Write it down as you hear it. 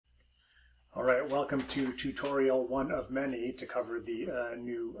All right, welcome to tutorial one of many to cover the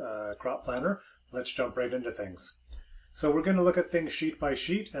new crop planner. Let's jump right into things. So we're going to look at things sheet by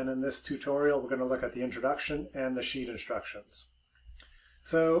sheet, and in this tutorial we're going to look at the introduction and the sheet instructions.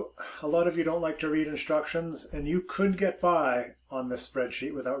 So a lot of you don't like to read instructions, and you could get by on this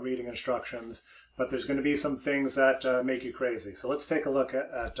spreadsheet without reading instructions, but there's going to be some things that make you crazy. So let's take a look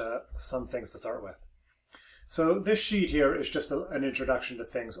at some things to start with. So this sheet here is just an introduction to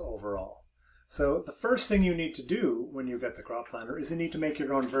things overall. So the first thing you need to do when you get the crop planner is you need to make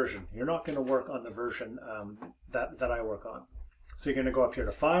your own version. You're not going to work on the version that I work on. So you're going to go up here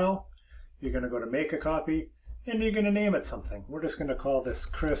to File, you're going to go to Make a Copy, and you're going to name it something. We're just going to call this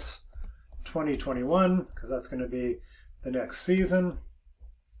Chris 2021 because that's going to be the next season.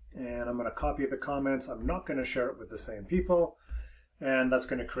 And I'm going to copy the comments. I'm not going to share it with the same people. And that's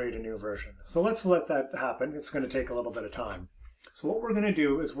going to create a new version. So let's let that happen. It's going to take a little bit of time. So what we're going to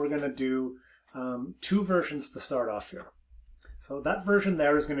do is we're going to do two versions to start off here. So that version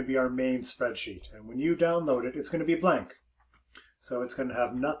there is going to be our main spreadsheet, and when you download it, it's going to be blank. So it's going to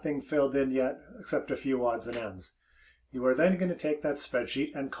have nothing filled in yet except a few odds and ends. You are then going to take that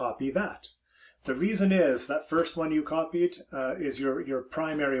spreadsheet and copy that. The reason is that first one you copied is your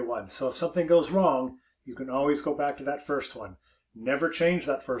primary one. So if something goes wrong, you can always go back to that first one. Never change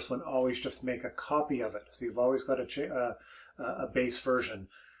that first one, always just make a copy of it. So you've always got a base version.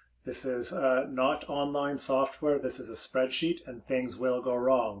 This is not online software, this is a spreadsheet, and things will go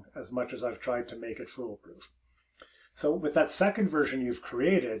wrong as much as I've tried to make it foolproof. So with that second version you've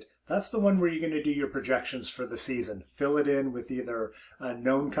created, that's the one where you're going to do your projections for the season. Fill it in with either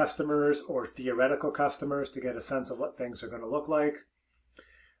known customers or theoretical customers to get a sense of what things are going to look like.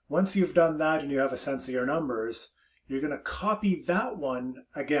 Once you've done that and you have a sense of your numbers, you're going to copy that one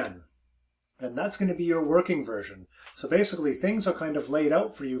again. And that's going to be your working version. So basically things are kind of laid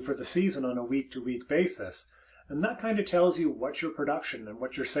out for you for the season on a week-to-week basis. And that kind of tells you what your production and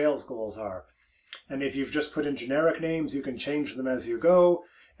what your sales goals are. And if you've just put in generic names, you can change them as you go.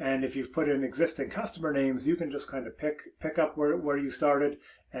 And if you've put in existing customer names, you can just kind of pick up where you started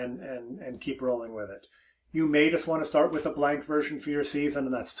and keep rolling with it. You may just want to start with a blank version for your season,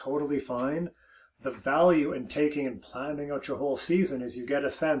 and that's totally fine. The value in taking and planning out your whole season is you get a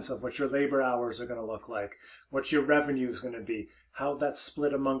sense of what your labor hours are going to look like, what your revenue is going to be, how that's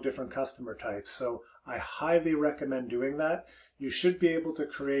split among different customer types. So I highly recommend doing that. You should be able to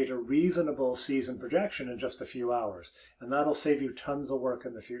create a reasonable season projection in just a few hours, and that'll save you tons of work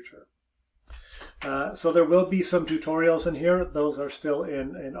in the future. So there will be some tutorials in here. Those are still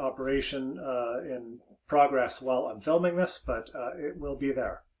in operation, in progress while I'm filming this, but it will be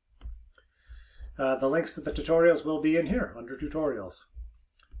there. The links to the tutorials will be in here under tutorials.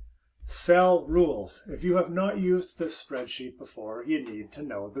 Cell rules. If you have not used this spreadsheet before, you need to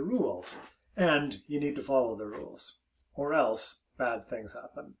know the rules. And you need to follow the rules, or else bad things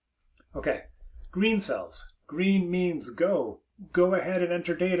happen. Okay, green cells. Green means go. Go ahead and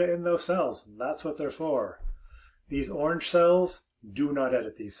enter data in those cells. That's what they're for. These orange cells, do not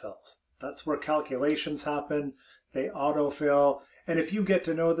edit these cells. That's where calculations happen. They autofill. And if you get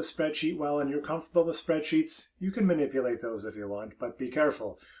to know the spreadsheet well and you're comfortable with spreadsheets, you can manipulate those if you want, but be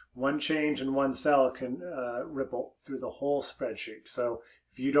careful. One change in one cell can ripple through the whole spreadsheet. So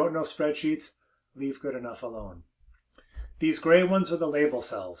if you don't know spreadsheets, leave good enough alone. These gray ones are the label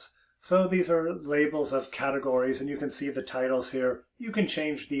cells. So these are labels of categories, and you can see the titles here. You can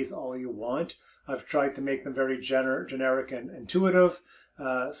change these all you want. I've tried to make them very generic and intuitive.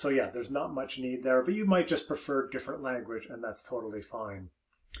 So yeah, there's not much need there, but you might just prefer different language, and that's totally fine.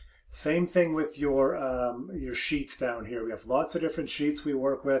 Same thing with your sheets down here. We have lots of different sheets we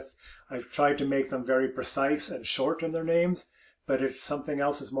work with. I've tried to make them very precise and short in their names, but if something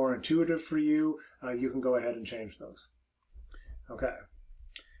else is more intuitive for you, you can go ahead and change those. Okay.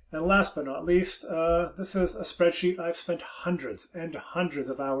 And last but not least, this is a spreadsheet I've spent hundreds and hundreds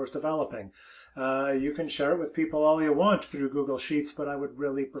of hours developing. You can share it with people all you want through Google Sheets, but I would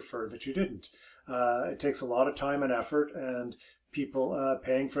really prefer that you didn't. It takes a lot of time and effort, and people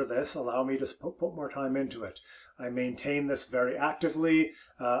paying for this allow me to put more time into it. I maintain this very actively.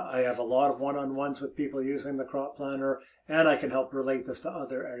 I have a lot of one-on-ones with people using the crop planner, and I can help relate this to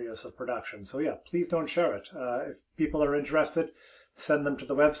other areas of production. So yeah, please don't share it. If people are interested, send them to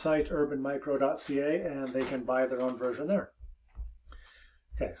the website urbanmicro.ca, and they can buy their own version there.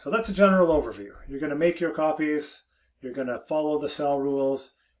 Okay, so that's a general overview. You're going to make your copies, you're going to follow the cell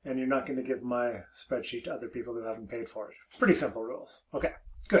rules, and you're not going to give my spreadsheet to other people who haven't paid for it. Pretty simple rules. Okay,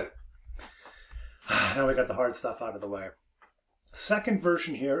 good. Now we got the hard stuff out of the way. Second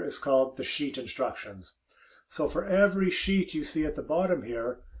version here is called the sheet instructions. So for every sheet you see at the bottom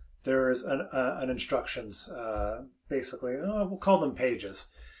here, there's an instructions, basically. We'll call them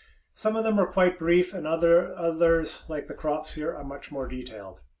pages. Some of them are quite brief, and others, like the crops here, are much more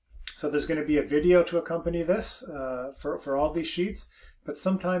detailed. So there's going to be a video to accompany this for all these sheets, but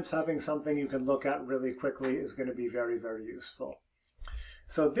sometimes having something you can look at really quickly is going to be very, very useful.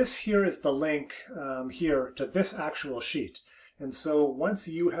 So this here is the link here to this actual sheet. And so once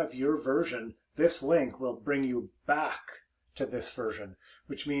you have your version, this link will bring you back to this version,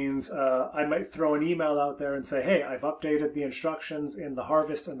 which means I might throw an email out there and say, hey, I've updated the instructions in the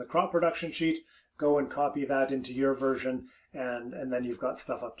harvest and the crop production sheet. Go and copy that into your version, and then you've got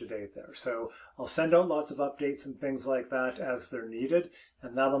stuff up to date there. So I'll send out lots of updates and things like that as they're needed,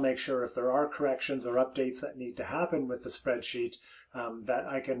 and that'll make sure if there are corrections or updates that need to happen with the spreadsheet, that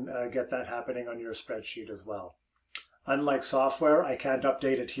I can get that happening on your spreadsheet as well. Unlike software, I can't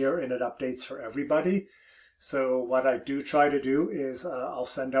update it here, and it updates for everybody. So what I do try to do is I'll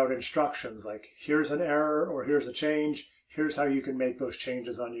send out instructions like, here's an error or here's a change, here's how you can make those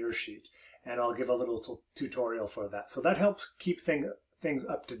changes on your sheet. And I'll give a little tutorial for that. So that helps keep things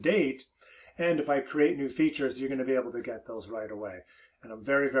up to date. And if I create new features, you're going to be able to get those right away. And I'm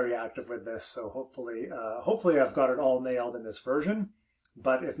very, very active with this. So hopefully I've got it all nailed in this version.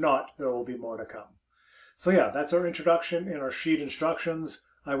 But if not, there will be more to come. So yeah, that's our introduction and our sheet instructions.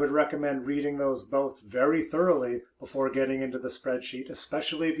 I would recommend reading those both very thoroughly before getting into the spreadsheet,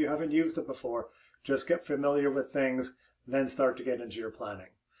 especially if you haven't used it before. Just get familiar with things, then start to get into your planning.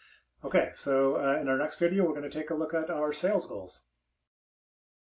 Okay, so in our next video, we're going to take a look at our sales goals.